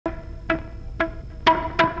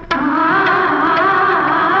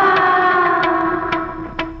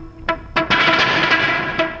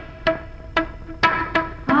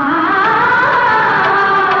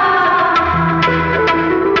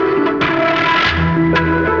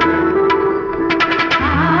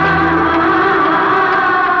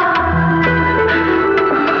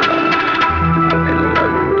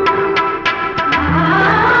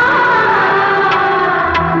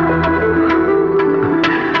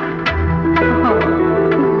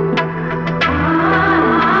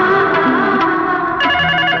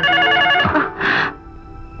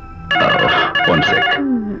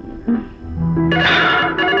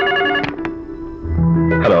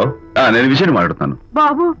నేను విషయం మాట్లాడుతాను.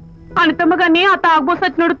 బాబు అనితమ్మ గారిని ఆ తాగుబోసు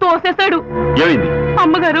వచ్చినోడు తోసేశాడు. ఏమైంది?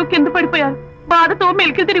 అమ్మగారు కింద పడిపోయారు. బాధతో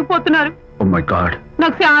మెలికి తిరిగిపోతున్నారు. ఓ మై గాడ్,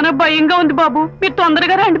 నాకు చాలా భయంగా ఉంది బాబు. మీరు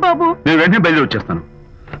తొందరగా రండి బాబు. నేను వెంటనే బయలుదేరి వచ్చేస్తాను.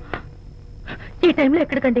 ఈ టైంలో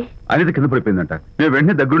ఎక్కడికండి? అనిత కింద పడిపోయిందంట. నేను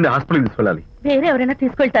వెంటనే దగ్గరుండి హాస్పిటల్కి తీసుకెళ్ళాలి. వేరే ఎవరైనా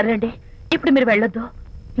తీసుకెళ్తారండి. ఇప్పుడు మీరు వెళ్ళొద్దు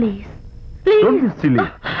ప్లీజ్.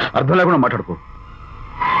 అర్థం లేకుండా మాట్లాడుకో.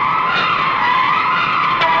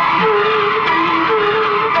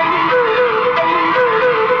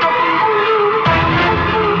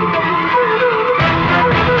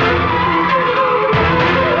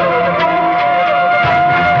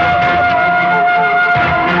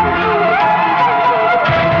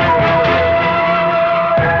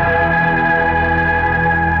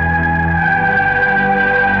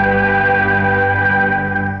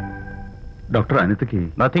 Doctor, అనితకి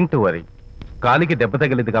nothing to worry. కాలికి దెబ్బ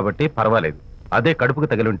తగిలింది కాబట్టి పర్వాలేదు. అదే కడుపుకు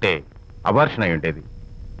తగిలింటే అబార్షన్ అయి ఉండేది.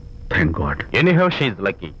 Thank God. Anyhow she is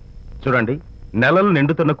lucky. చూడండి, నెలలు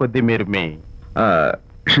నిండుతున్న కొద్దీ మీరు మీ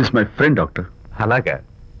షీస్ మై ఫ్రెండ్ డాక్టర్. అలాగా.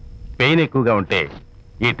 పెయిన్ ఎక్కువగా ఉంటే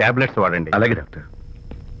ఈ టాబ్లెట్స్ వాడండి. అలాగే డాక్టర్.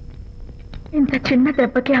 ఇంత చిన్న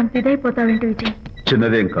దెబ్బకి అంత ఇదైపోతావేంటి విజయ్?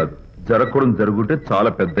 చిన్నదేం కాదు, జరగకూడదు జరుగుంటే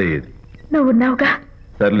చాలా పెద్ద అయ్యేది. నువ్వున్నావుగా.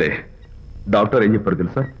 సర్లే. డాక్టర్ ఏం చెప్పారు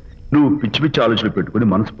తెలుసా? నువ్వు పిచ్చి పిచ్చి ఆలోచనలు పెట్టుకుని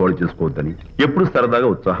మనసు పాడు చేసుకోవద్దని, ఎప్పుడు సరదాగా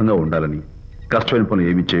ఉత్సాహంగా ఉండాలని, కష్టమైన పనులు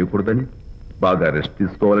ఏమీ చేయకూడదని, బాగా రెస్ట్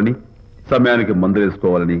తీసుకోవాలని, సమయానికి మందులు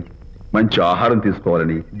వేసుకోవాలని, మంచి ఆహారం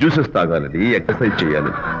తీసుకోవాలని, జ్యూసెస్ తాగాలని, ఎక్సర్సైజ్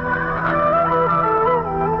చేయాలి.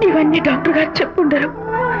 ఇవన్నీ డాక్టర్ గారు చెప్పుండరు,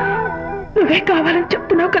 నువ్వే కావాలని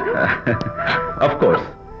చెప్తున్నావు కదా. అఫ్ కోర్స్,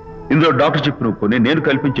 ఇందులో డాక్టర్ చెప్పిన కొన్ని, నేను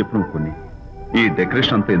కల్పించి చెప్పిన కొన్ని. ఈ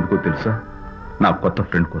డెకరేషన్ అంతా ఎందుకో తెలుసా? నా కొత్త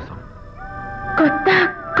ఫ్రెండ్ కోసం.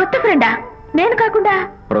 కొత్త ఫ్రెండా? నేను కాకుండా?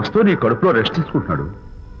 ప్రస్తుతం నీ కడుపులో రెస్ట్ తీసుకుంటున్నాడు.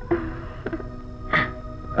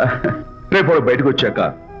 రేపు బయటకు వచ్చాక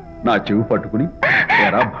నా చెవి పట్టుకుని,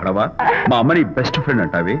 ఎరా భడవా, మా అమ్మని బెస్ట్ ఫ్రెండ్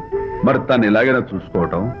అంటావే, మరి తను ఎలాగైనా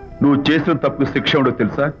చూసుకోవటం, నువ్వు చేసిన తప్పుకు శిక్ష ఉండో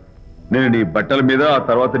తెలుసా? నేను నీ బట్టల మీద, ఆ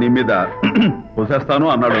తర్వాత నీ మీద పోసేస్తాను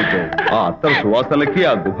అన్నాడు అనుకో, ఆ అత్తల సువాసనలకి,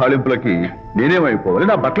 ఆ గుహాళింపులకి నేనేమైపోవాలి,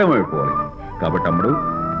 నా బట్టలు ఏమైపోవాలి. కాబట్టి అమ్ముడు,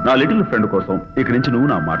 నా లిటిల్ ఫ్రెండ్ కోసం ఇక్కడి నుంచి నువ్వు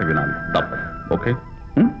నా మాట వినాలి, తప్పదు. ఓకే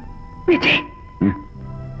విజయ్,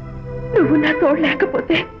 నువ్వు నా తోడు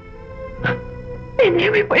లేకపోతే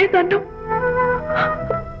నేనేమైపోయేదాన్ను.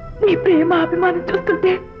 నీ ప్రేమ అభిమానం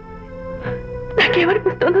చూస్తుంటే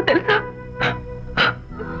నాకేమనిపిస్తుందో తెలుసా?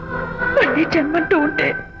 మళ్ళీ జన్మంటూ ఉంటే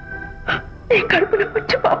నీ కడుపున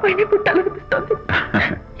వచ్చి పాపాయిని పుట్టాలనిపిస్తుంది.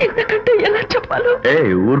 ఎందుకంటే ఎలా చెప్పాలో.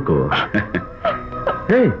 ఊరుకో.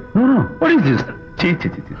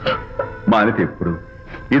 మా అనిత ఎప్పుడు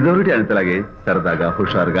ఇదొకటి అనితలాగే సరదాగా,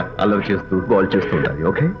 హుషారుగా, అల్లరి చేస్తూ, గోల్ చేస్తూ ఉండాలి.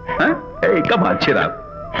 Okay? Come on, cheer up.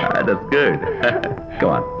 That's good.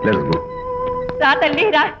 Come on, let's go. రా తల్లి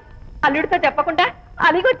రా. అల్లుడితో చెప్పకుండా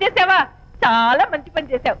అలిగి వచ్చేసావా? చాలా మంచి పని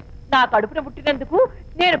చేశావు. నా కడుపున పుట్టినందుకు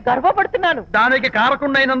నేను గర్వపడుతున్నాను. దానికి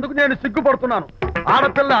కారకుండైనందుకు నేను సిగ్గుపడుతున్నాను.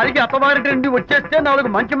 ఆడపిల్ల అడిగి అత్తవారి నుండి వచ్చేస్తే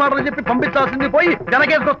 4 మంచి మాటలు చెప్పి పంపించాల్సింది పోయి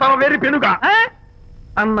వెనకేసుకొస్తావా వేరు పెనుగా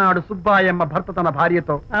అన్నాడు సుబ్బాయమ్మ భర్త తన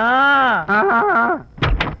భార్యతో.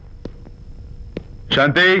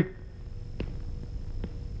 శాంతి,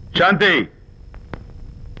 శాంతి.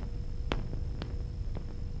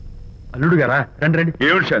 అల్లుడు గారా, రండి రండి.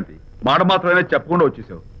 ఏమిటి శాంతి, మాట మాత్రమే చెప్పకుండా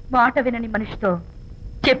వచ్చేసావు? మాట వినని మనిషితో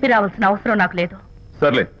చెప్పి రావాల్సిన అవసరం నాకు లేదు.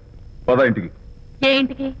 సర్లే, పద ఇంటికి. ఏ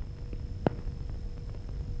ఇంటికి?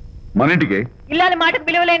 మన ఇంటికి. ఇల్లాలి మాటకు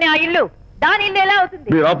విలువలేని ఆ ఇల్లు దాని ఇల్లు ఎలా అవుతుంది?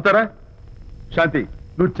 మీరు ఆపుతారా? శాంతి,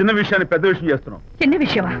 నువ్వు చిన్న విషయాన్ని పెద్ద విషయం చేస్తున్నావు. చిన్న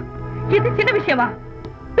విషయమా? ఇది చిన్న విషయమా?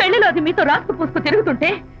 పెళ్లిలో అది మీతో రాసుకు పూసుకు తిరుగుతుంటే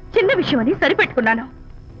చిన్న విషయమని సరిపెట్టుకున్నాను.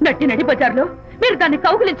 నడి బజార్లో మీరు దాన్ని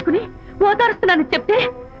కౌగులించుకుని ఓదారుస్తున్నానని చెప్తే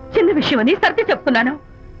చిన్న విషయమని సర్ది చెప్తున్నాను.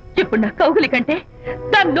 ఇప్పుడు నా కౌగులి కంటే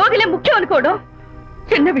దాని లోగిలే ముఖ్యం అనుకోవడం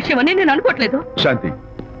చిన్న విషయమని నేను అనుకోవట్లేదు. శాంతి,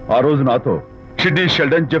 ఆ రోజు నాతో Sidney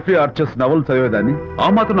Sheldon, Jeffrey Archer's novel చదివేదాన్ని ఆ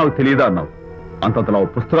మాత్రం నాకు తెలియదా అన్నావు. అంతంతలా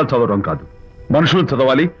పుస్తకాలు చదవడం కాదు, మనుషులను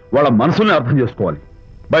చదవాలి, వాళ్ళ మనసుల్ని అర్థం చేసుకోవాలి.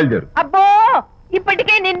 బయలుదేరు. అబ్బో,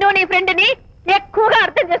 ఇప్పటికే నిన్ను నీ ఫ్రెండ్ ని ఎక్కువగా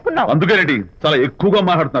అర్థం చేసుకున్నావు. అందుకేనండి చాలా ఎక్కువగా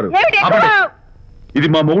మాట్లాడుతున్నారు. ఇది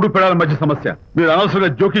మా మొగుడు పిల్లల మధ్య సమస్య, మీరు అనవసరంగా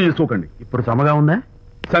జోక్యం చేసుకోకండి. ఇప్పుడు సమగా ఉందా?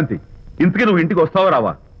 శాంతి, ఇంతకీ నువ్వు ఇంటికి వస్తావా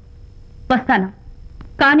రావా? వస్తాను,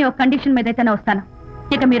 కానీ ఒక కండిషన్ మీద అయితేనే వస్తాను.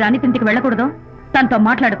 ఇక మీరు అనితింటికి వెళ్ళకూడదు, తనతో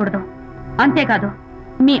మాట్లాడకూడదు. అంతేకాదు,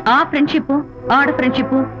 మీ ఆ ఫ్రెండ్షిప్, ఆడ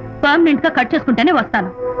ఫ్రెండ్షిప్ పర్మనెంట్ గా కట్ చేసుకుంటేనే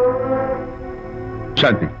వస్తాను.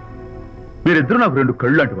 శాంతి, మీరిద్దరు నాకు 2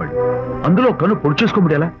 కళ్ళు లాంటి వాళ్ళు, అందులో కన్ను పొడి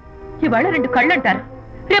చేసుకోమడి ఎలా? ఇవాళ 2 కళ్ళు అంటారు,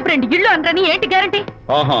 రేపు 2 ఇళ్ళు అనరని ఏంటి గ్యారంటీ?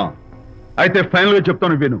 ఆహా, అయితే ఫైనల్ గా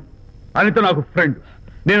చెప్తాను విను. అనిత నాకు ఫ్రెండ్,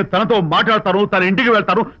 నేను తనతో మాట్లాడతాను, తన ఇంటికి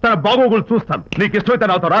వెళ్తాను, తన బాగోగులు చూస్తాను. నీకు ఇష్టమైతే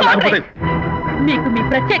నాతో రా, లేకపోతే మీకు మీ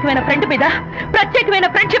ప్రత్యేకమైన ఫ్రెండ్ మీద, ప్రత్యేకమైన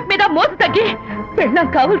ఫ్రెండ్షిప్ మీద మోసు తగ్గి పెళ్ళం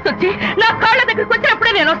కావాల్సి వచ్చి నా కాళ్ళ దగ్గరికి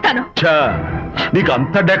వచ్చినప్పుడే నేను వస్తాను. నీకు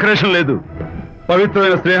అంత డెకరేషన్ లేదు.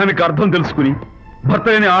 పవిత్రమైన స్నేహానికి అర్థం తెలుసుకుని భర్త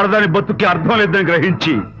లేని ఆడదాని బతుక్కి అర్థం లేదని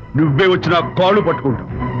గ్రహించి నువ్వే వచ్చి నా కాళ్ళు పట్టుకుంటావు.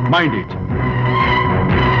 Mind it.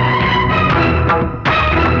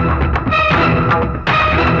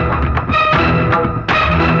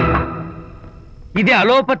 ఇది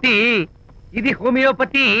అలోపతి, ఇది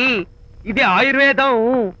హోమియోపతి, ఇది ఆయుర్వేదం,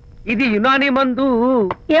 ఇది యునాని మందు.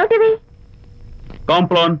 ఏమిటివి?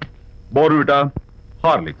 Complan, Bournvita,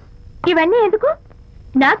 Horlicks. ఇవన్నీ ఎందుకు?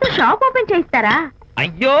 నాతో షాప్ ఓపెన్ చేయిస్తారా?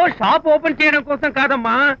 అయ్యో, షాప్ ఓపెన్ చేయడం కోసం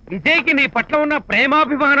కాదమ్మా, విజయ్కి నీ పట్ల ఉన్న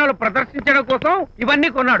ప్రేమాభిమానాలు ప్రదర్శించడం కోసం ఇవన్నీ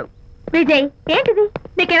కొన్నాడు. విజయ్, ఏంటిది?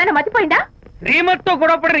 నీకేమైనా మతిపోయిందా? శ్రీమతితో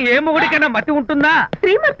గొడవపడిన ఏ మొగుడికైనా మతి ఉంటుందా?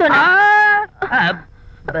 శ్రీమతితో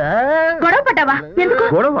గొడవ పడ్డావా? ఎందుకు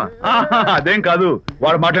గొడవ? అదేం కాదు,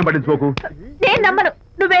 వాడు మాటలు పట్టించుకోకు. నేను నమ్మను,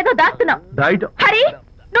 నువ్వేదో దాస్తున్నావు. హరి,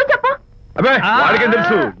 నువ్వు చెప్పు. అబ్బే, వాడికేం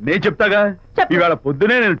తెలుసు, నేను చెప్తాగా. ఇవాళ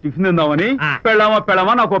పొద్దునే నేను టిఫిన్ తిందామని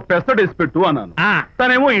పెళ్ళామా నాకు పెసరట్ వేసి పెట్టు అన్నాను.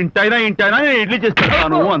 తనేమో ఇంటైనా నేను ఇడ్లీ చేసి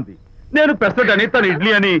పెడతాను అంది. నేను పెసరట్ అని, తను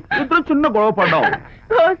ఇడ్లీ అని, ఇద్దరు చిన్న గొడవ పడ్డాం.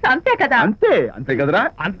 అంతే కదా? అంతే కదరా?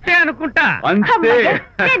 అంతే అనుకుంటా. అంతే.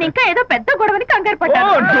 నేను ఇంకా ఏదో పెద్ద గొడవని కంగారు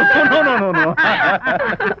పడ్డాను.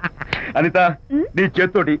 అనిత, నీ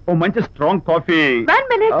చేత్తోటి ఓ మంచి స్ట్రాంగ్ కాఫీ.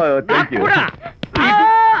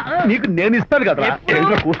 నీకు నేను ఇస్తాను కదా.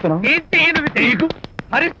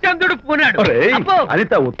 హరిశ్చంద్రుడు పూనాడు.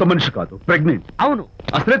 అనిత ఉత్తమ మనిషి కాదు, ప్రెగ్నెంట్. అవును,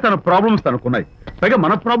 అసలే తన ప్రాబ్లమ్స్ తనకున్నాయి, పైగా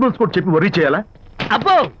మన ప్రాబ్లమ్స్ కూడా చెప్పి వరీ చేయాలా?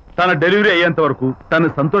 అబ్బో, తన డెలివరీ అయ్యేంత వరకు తను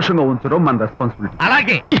సంతోషంగా ఉంచడం మన రెస్పాన్సిబిలిటీ.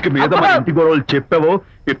 అలాగే. ఇక మీద మన ఇంటి గొడవలు చెప్పావో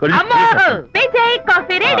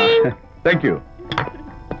coffee ready. Thank you.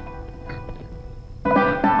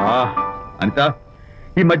 Anitha,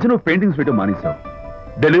 ఈ మధ్య నువ్వు పెయింటింగ్స్ వేయడం మానేశావు.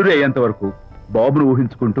 డెలివరీ అయ్యేంత వరకు బాబును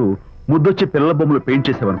ఊహించుకుంటూ ముద్దొచ్చి పిల్లల బొమ్మలు పెయింట్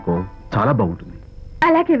చేసావనుకో, చాలా బాగుంటుంది.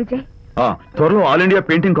 అలాగే విజయ్. త్వరలో ఆల్ ఇండియా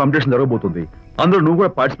పెయింటింగ్ కాంపిటీషన్ జరగబోతుంది. అందులో నువ్వు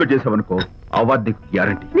కూడా పార్టిసిపేట్ చేసావనుకో, అవార్డు నీకు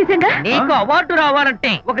గ్యారంటీ. నిజంగా? నీకు అవార్డు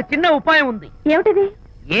రావాలంటే ఒక చిన్న ఉపాయం ఉంది. ఏమిటిది?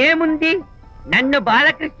 ఏముంది, నన్ను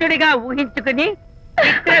బాలకృష్ణుడిగా ఊహించుకుని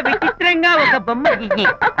విచిత్రంగా ఒక బొమ్మ గీయి,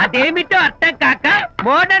 అదేమిటో అర్థం కాక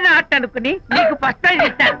మోడర్న్ ఆర్ట్ అనుకుని నీకు ఫస్ట్ ప్రైజ్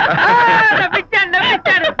ఇస్తాను.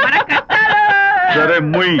 సరే,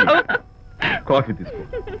 ముయ్ కాఫీ తీసుకో.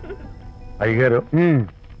 అయ్యగారు,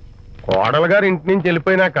 కోడలు గారు ఇంటి నుంచి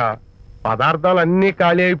వెళ్ళిపోయినాక పదార్థాలు అన్ని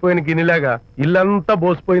ఖాళీ అయిపోయిన గిన్నెలాగా ఇల్లంతా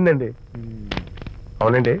బోసిపోయిందండి.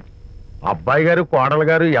 అవునండి, అబ్బాయి గారు కోడలు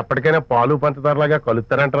గారు ఎప్పటికైనా పాలు పంచదారలాగా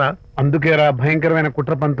కలుస్తారంటరా? అందుకేరా భయంకరమైన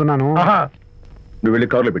కుట్ర పంతున్నాను. నువ్వు వెళ్ళి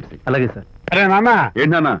కారులో పెట్టి. అలాగే సార్. అరే నాన్న,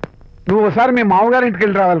 ఏంటన్నా? నువ్వు ఒకసారి మీ మామగారి ఇంటికి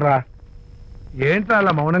వెళ్ళి రావాలిరా. ఏంట్రా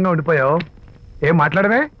అలా మౌనంగా ఉండిపోయావు? ఏం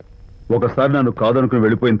మాట్లాడమే? ఒకసారి నన్ను కాదనుకుని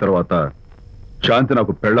వెళ్ళిపోయిన తర్వాత శాంతి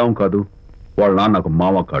నాకు పెళ్ళాం కాదు, వాళ్ళ నాన్న నాకు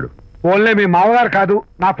మామ కాడు. ఓన్లే మీ మామగారు కాదు,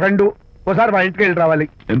 నా ఫ్రెండ్. ఒకసారి వాళ్ళ ఇంటికి వెళ్ళి రావాలి.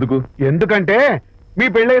 ఎందుకు? ఎందుకంటే మీ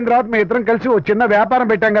పెళ్ళైన తర్వాత మీ ఇద్దరం కలిసి ఓ చిన్న వ్యాపారం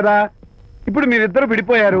పెట్టాం కదా. ఇప్పుడు మీరిద్దరు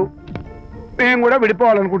విడిపోయారు, మేము కూడా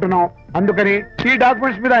విడిపోవాలనుకుంటున్నాం. అందుకని ఈ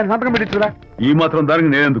డాక్యుమెంట్స్ మీద ఆయన సంతకం పెట్టించురా. ఈ మాత్రం దానికి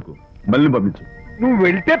నేనెందుకు? మళ్ళీ పంపించు. నువ్వు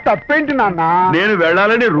వెళ్తే తప్పేంటి నాన్న? నేను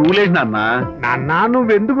వెళ్ళాలని రూల్ ఏంటి నాన్న? నాన్న,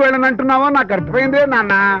 నువ్వు ఎందుకు వెళ్ళనంటున్నావో నాకు అర్థమైందే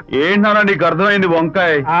నాన్న. ఏంటి నాన్న నీకు అర్థమైంది?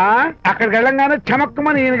 వంకాయ. అక్కడికి వెళ్ళంగానే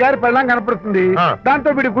చమక్కుమని ఈయన గారి పెళ్ళం కనపడుతుంది.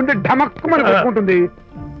 దాంతో వీడి గుండె ఢమక్కుమని కొట్టుకుంటుంది.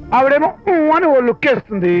 ఆవిడేమో అని ఓ లుక్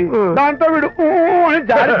వేస్తుంది. దాంతో వీడు అని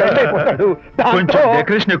జారి బెడ్ అయిపోతాడు. కొంచెం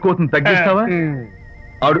డెకరేషన్ ఎక్కువ అవుతుంది, తగ్గిస్తావా?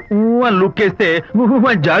 ఆవిడ అని లుక్ వేస్తే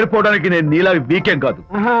జారిపోవడానికి నేను నీలా వీకేం కాదు,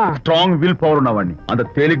 స్ట్రాంగ్ విల్ పవర్ ఉన్నవాడిని. అంత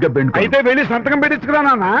తేలిగ్గా బెండ్. అయితే వెళ్ళి సంతకం పెట్టించుకురా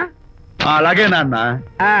నాన్న. అలాగే నాన్న.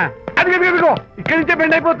 అది ఇక్కడి నుంచే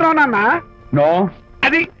బెండ్ అయిపోతున్నావు నాన్న. నో,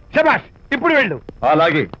 అది శబాష్. ఇప్పుడు వెళ్ళు.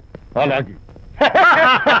 అలాగే అలాగే.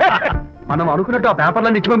 మనం అనుకున్నట్టు ఆ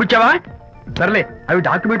పేపర్లను ఇచ్చి పంపించావా? సర్లే, అవి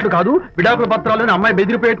డాక్యుమెంట్లు కాదు, విడాకుల పత్రాలు. అమ్మాయి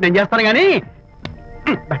బెదిరిపోయేట్టు నేను చేస్తాను గానీ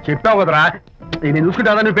చెప్పావు కదరా, నేను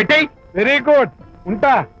చూసుకుంటా. నువ్వు పెట్టాయి. వెరీ గుడ్,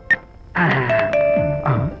 ఉంటా.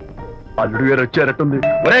 అల్లుడు గారు వచ్చారట్టుంది.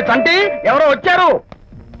 ఒరే తంటి, ఎవరో వచ్చారు.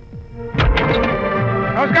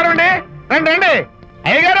 నమస్కారం అండి. రండి రండి.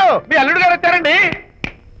 అయ్య గారు, మీ అల్లుడు గారు వచ్చారండి.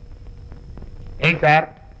 ఏంటి సార్?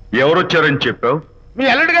 ఎవరు వచ్చారని చెప్పావు? మీ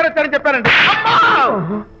అల్లుడు గారు వచ్చారని చెప్పారండి.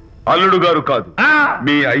 అల్లుడు గారు కాదు,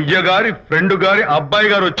 మీ అయ్య గారి ఫ్రెండ్ గారి అబ్బాయి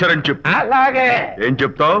గారు వచ్చారని చెప్పు. అలాగే. ఏం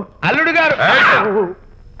చెప్తావు? అల్లుడు గారు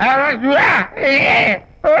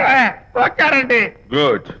వచ్చారండి.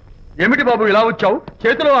 గుడ్. ఏమిటి బాబు ఇలా వచ్చావు?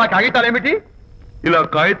 చేతిలో ఆ కాగితాలు ఏమిటి? ఇలా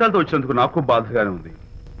కాగితాలతో వచ్చినందుకు నాకు బాధగానే ఉంది.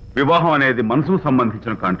 వివాహం అనేది మనసుకు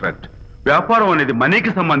సంబంధించిన కాంట్రాక్ట్, వ్యాపారం అనేది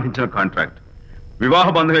మనీకి సంబంధించిన కాంట్రాక్ట్. వివాహ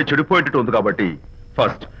బంధమే చెడిపోయేటట్టు ఉంది కాబట్టి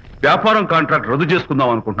ఫస్ట్ వ్యాపారం కాంట్రాక్ట్ రద్దు చేసుకుందాం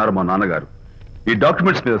అనుకుంటున్నారు మా నాన్నగారు. ఈ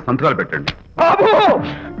డాక్యుమెంట్స్ మీద సంతకాలు పెట్టండి. బాబు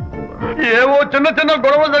ఏవో చిన్న చిన్న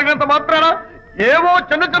గొడవలు జరిగినంత మాత్రాన, ఏవో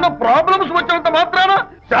చిన్న చిన్న ప్రాబ్లమ్స్ వచ్చినంత మాత్రాన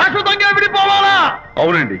శాశ్వతంగా విడిపోవాలా?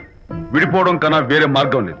 అవునండి, విడిపోవడం కన్నా వేరే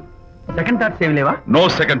మార్గం లేదు. సెకండ్ థాట్స్ ఏమి లేవా? No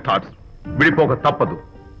second thoughts. విడిపోక తప్పదు.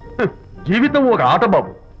 జీవితం ఒక ఆట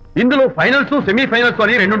బాబు. ఇందులో ఫైనల్స్ సెమీఫైనల్స్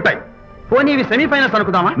అని రెండుంటాయి. పోనీ ఇవి సెమీఫైనల్స్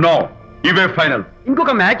అనుకుందామా? నో, ఇవే ఫైనల్.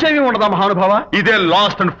 ఇంకొక మ్యాచ్ ఏమి ఉండదా మహానుభావ? ఇదే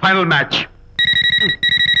లాస్ట్ అండ్ ఫైనల్ మ్యాచ్.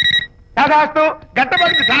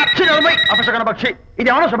 అపశకన పక్షి, ఇది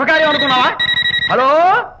ఏమన్నా శుభకార్యం అనుకున్నావా? హలో,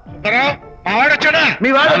 మీ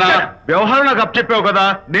వాడు వ్యవహారం నాకు అప్ చెప్పావు కదా,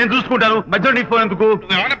 నేను చూసుకుంటాను. మధ్యలో నీ ఫోన్ ఎందుకు?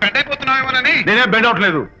 నేనే బెండ్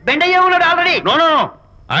అవట్లేదు. బెండ్ అయ్యే ఉన్నాడు already. No no no,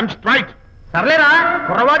 I'm straight. సర్లేరా,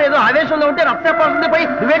 కుర్రవాడు ఏదో ఆవేశంలో ఉంటే రక్త చెప్పాల్సింది పోయి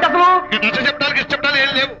నువ్వేంటి అసలు?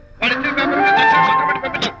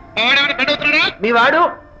 మీ వాడు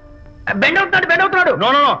బెండ్ అవుతున్నాడు. నో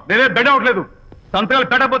నో, నేనే బెండ్ అవట్లేదు. సంతకాలు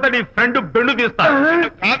పెట్టకపోతే నీ ఫ్రెండ్ బెండు తీస్తా.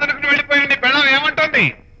 వెళ్ళిపోయింది పెళ్ళం ఏమంటుంది?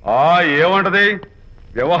 ఏమంటది?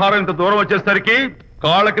 వ్యవహారం ఇంత దూరం వచ్చేసరికి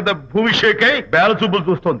కాళ్ళ కింద భూమి షేక్ అయి బేల చూపులు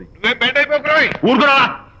చూస్తుంది. ఊరుకురా,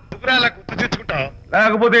 గుర్తు తెచ్చుకుంటావు.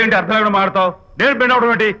 లేకపోతే ఏంటి అర్థం లేకుండా మాడతావు? నేను బెండ్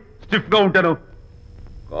అవడం ఏంటి? స్టిఫ్ గా ఉంటాను.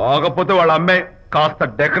 కాకపోతే వాళ్ళ అమ్మాయి కాస్త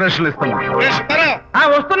డెకరేషన్ ఇస్తాను.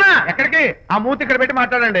 వస్తున్నా. ఎక్కడికి? ఆ మూతి ఇక్కడ పెట్టి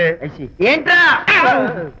మాట్లాడండి.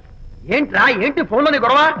 ఏంట్రా ఏంటి ఫోన్ లోని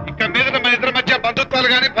గొడవ? ఇక మీద మన ఇద్దరి మధ్య బంధుత్వాలు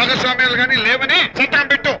గాని భాగస్వామ్యాలు గాని లేవని సంతకం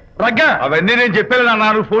పెట్టు. రగ్గా అవన్నీ నేను చెప్పాను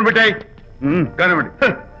అన్నారు. ఫోన్ పెట్టాయి కానివ్వండి.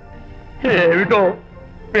 ఏమిటో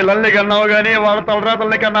పిల్లల్ని కన్నావు గానీ వాళ్ళ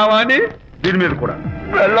తలరాతల్ని కన్నావా అని. దీని మీద కూడా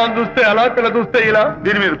పిల్లల్ని చూస్తే అలా, పిల్ల చూస్తే ఇలా.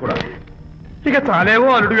 దీని మీద కూడా ఇక చాలేమో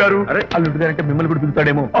అల్లుడు గారు. అరే, అల్లుడు గారు అంటే మిమ్మల్ని కూడా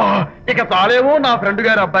పిలుతాడేమో. ఇక చాలేమో నా ఫ్రెండ్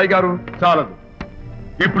గారు అబ్బాయి గారు. చాలదు,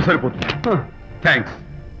 ఇప్పుడు సరిపోతుంది. థ్యాంక్స్.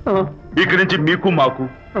 ఇక్కడి నుంచి మీకు మాకు,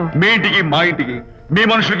 మీ ఇంటికి మా ఇంటికి, మీ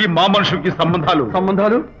మనుషులకి మా మనుషులకి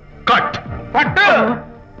సంబంధాలు కట్.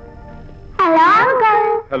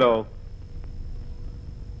 హలో,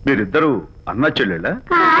 మీరిద్దరు అన్నా చెల్లెళ్ళా?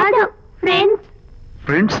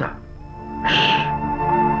 ఫ్రెండ్సా?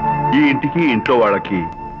 ఈ ఇంటికి ఇంట్లో వాళ్ళకి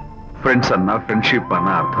ఫ్రెండ్స్ అన్నా ఫ్రెండ్షిప్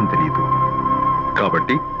అన్నా అర్థం తెలియదు.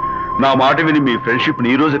 కాబట్టి నా మాట విని మీ ఫ్రెండ్షిప్ ని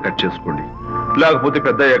ఈ రోజే కట్ చేసుకోండి. లేకపోతే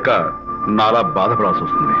పెద్ద అయ్యాక నాలా బాధపడాల్సి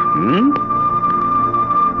వస్తుంది.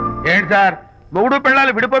 ఏంటి సార్, మొగుడు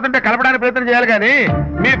పిల్లలు విడిపోతుంటే కలపడానికి ప్రయత్నం చేయాలి కానీ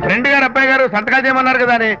మీ ఫ్రెండ్ గారు అబ్బాయి గారు సంతకాలు చేయమన్నారు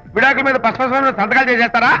కదా అని విడాకుల మీద పశ్చిమ సంతకాలు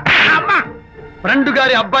చేసేస్తారా? ఫ్రెండ్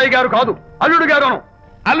గారి అబ్బాయి గారు కాదు, అల్లుడు గారు.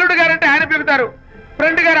 అల్లుడు గారు అంటే ఆయన పీకుతారు,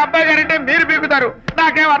 ఫ్రెండ్ గారు అబ్బాయి గారు అంటే మీరు పీకుతారు.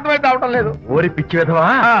 నాకేం అర్థమైతే అవటం లేదు. ఓరి పిచ్చి విధవా,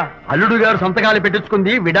 అల్లుడు గారు సంతకాలు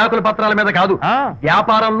పెట్టించుకుంది విడాకుల పత్రాల మీద కాదు,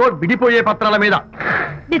 వ్యాపారంలో విడిపోయే పత్రాల మీద.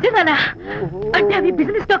 నిజంగానా? అంటే అవి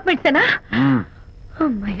బిజినెస్ డాక్యుమెంట్స్.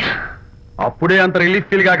 అప్పుడే అంత రిలీఫ్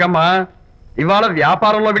ఫీల్ కాకమ్మా. ఇవాళ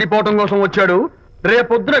వ్యాపారంలో విడిపోవటం కోసం వచ్చాడు,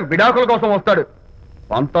 రేపొద్దున విడాకుల కోసం వస్తాడు.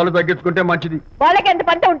 పంతాలు తగ్గించుకుంటే మంచిది. వాళ్ళకి ఎంత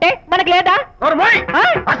పంట ఉంటే మనకు లేదా?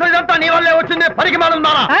 అసలు ఇదంతా నీ వల్లే వచ్చింది, పరికి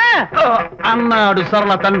మాలున్నారా అన్నాడు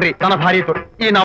సరళ తండ్రి తన భార్యతో. ఈ